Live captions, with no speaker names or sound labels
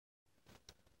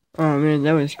Oh man,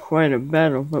 that was quite a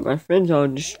battle, but my friend's all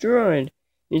destroyed.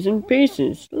 He's in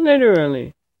pieces,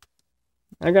 literally.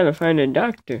 I gotta find a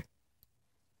doctor.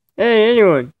 Hey,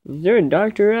 anyone, is there a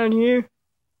doctor around here?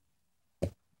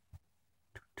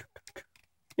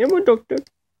 I'm a doctor.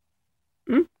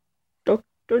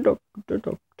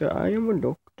 Doctor, I am a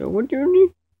doctor. What do you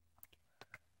need?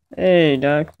 Hey,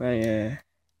 Doc, my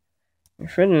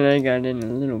friend and I got in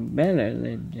a little battle,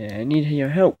 and I need your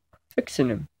help fixing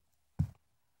him.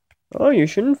 Oh, you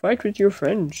shouldn't fight with your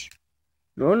friends.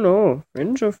 No,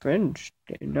 friends are friends.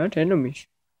 They're not enemies.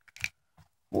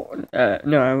 Well,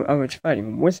 no, I was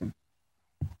fighting with him.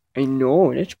 I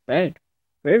know, that's bad.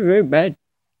 Very, very bad.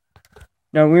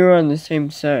 Now, we were on the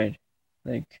same side.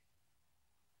 Like,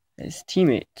 as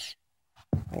teammates.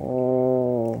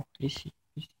 Oh, I see.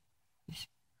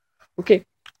 Okay,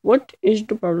 what is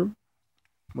the problem?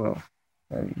 Well,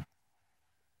 I mean,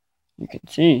 you can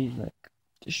see he's, like,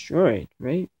 destroyed,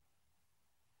 right?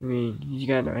 I mean, he's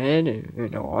got no head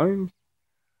and no arms.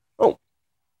 Oh,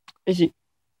 I see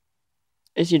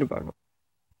the problem.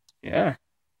 Yeah.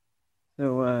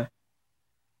 So,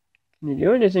 can you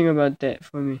do anything about that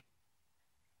for me?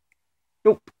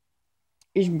 Nope.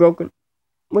 He's broken.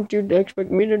 What do you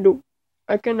expect me to do?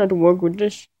 I cannot work with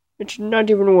this. It's not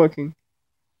even working.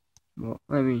 Well,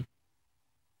 I mean,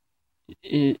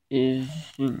 it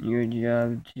isn't your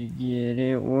job to get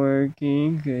it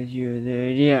working because you're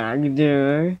the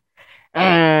doctor.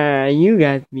 Ah, you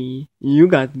got me. You're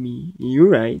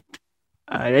right.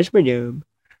 That's my job.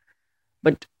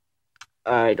 But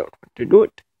I don't want to do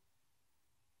it.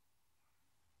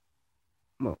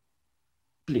 Well,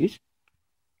 please.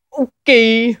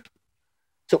 Okay.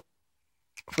 So,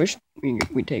 first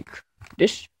we take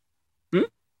this.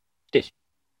 This.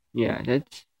 Yeah,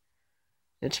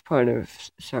 that's part of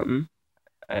something.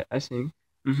 I think.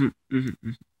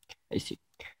 I see.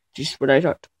 Just what I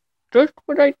thought. Just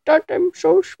what I thought. I'm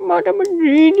so smart. I'm a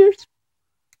genius.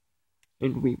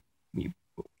 And we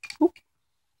oh,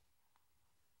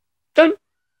 done.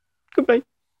 Goodbye.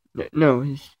 No,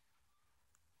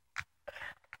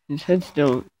 his head's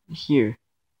still here.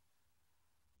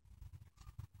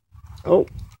 Oh,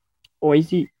 I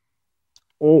see.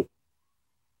 Oh,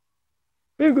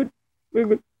 very good.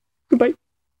 Goodbye.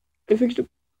 I fixed it.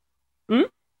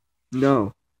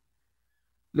 No.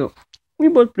 We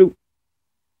both blew.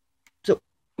 So,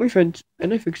 we're friends,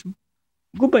 and I fixed him.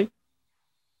 Goodbye.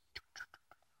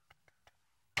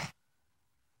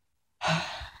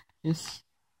 Yes.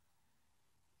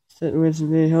 That was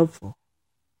very helpful.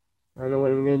 I don't know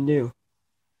what I'm gonna do.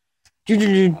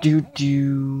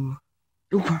 Do.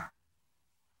 Looper.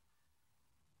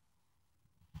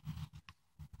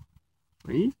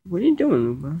 What are you doing,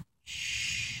 Looper?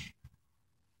 Shh.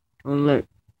 Don't look.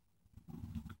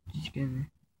 Just gonna.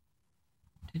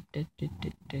 You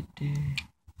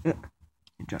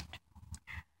dropped.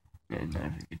 And I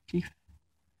have a good teeth.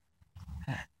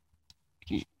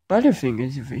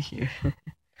 Butterfingers over here.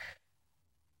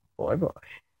 Boy.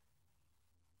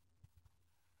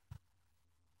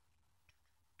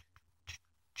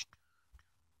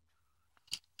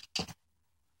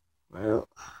 Well,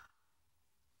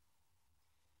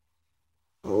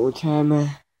 old timer.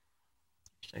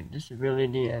 Looks like this is really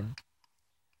the end.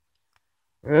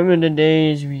 Remember the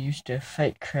days we used to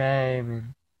fight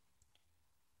crime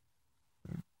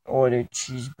and order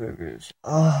cheeseburgers?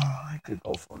 Oh, I could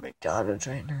go for McDonald's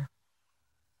right now.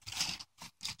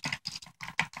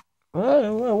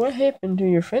 What happened to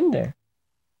your friend there?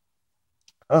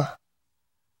 Oh,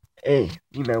 hey,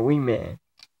 you my wee man.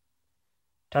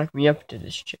 Talk me up to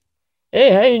this chick.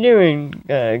 Hey, how you doing,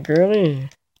 girlie?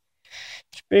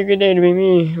 It's a pretty good day to be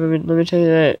me. Let me tell you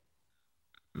that.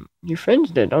 Your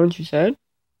friend's dead, aren't you sad?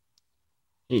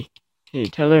 Hey,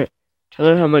 tell her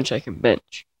how much I can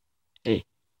bench. Hey.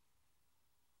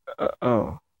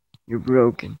 Oh, you're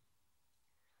broken.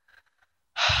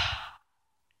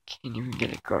 Can't even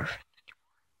get a girlfriend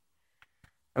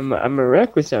anymore. I'm a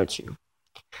wreck without you.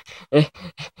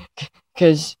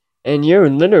 And you're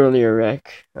literally a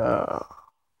wreck. Oh.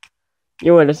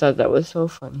 You would have thought that was so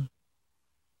funny.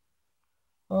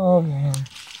 Oh, man.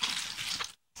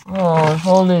 Oh, if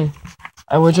only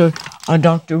I was a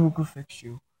doctor who could fix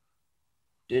you.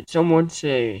 Did someone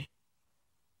say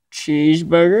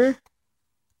cheeseburger?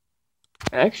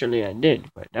 Actually, I did,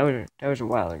 but that was a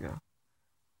while ago.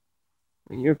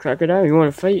 You're a crocodile? You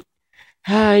want to fight?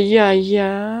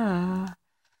 Yeah.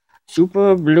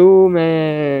 Super Blue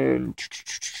Man.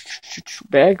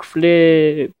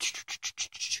 Backflip.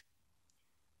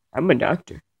 I'm a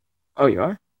doctor. Oh, you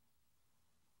are?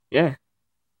 Yeah.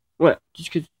 What?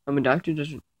 Just because I'm a doctor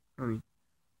doesn't... I mean...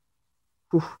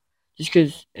 Just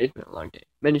because it's been a long day.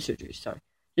 Many surgeries, sorry.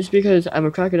 Just because I'm a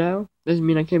crocodile doesn't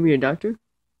mean I can't be a doctor.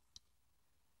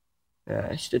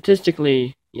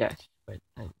 Statistically, yes. But,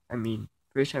 I mean,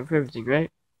 first time for everything, right?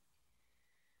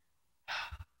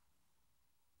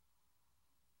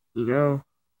 You know,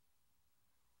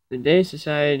 the day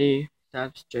society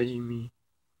stops judging me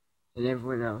and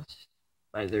everyone else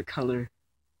by their color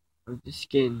of the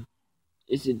skin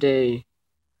is the day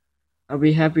I'll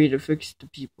be happy to fix the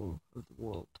people of the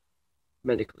world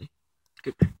medically.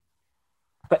 Goodbye.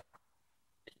 But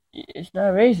it's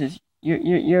not racist.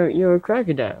 You're a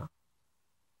crocodile.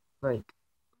 Like,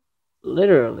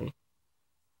 literally.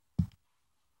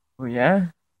 Oh yeah?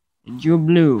 And you're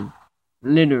blue.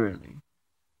 Literally.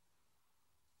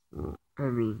 I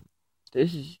mean,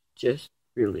 this is just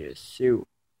really a suit.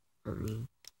 I mean,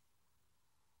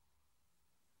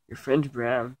 your friend's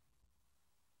brown.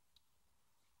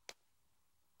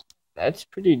 That's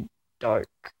pretty dark.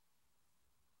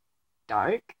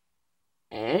 Dark?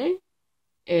 Eh?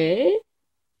 Eh?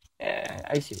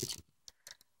 I see what you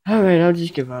mean. Alright, I'll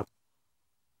just give up.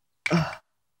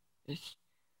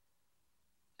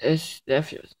 That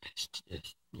feels nice to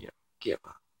just, give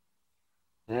up.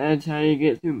 That's how you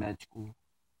get through med school.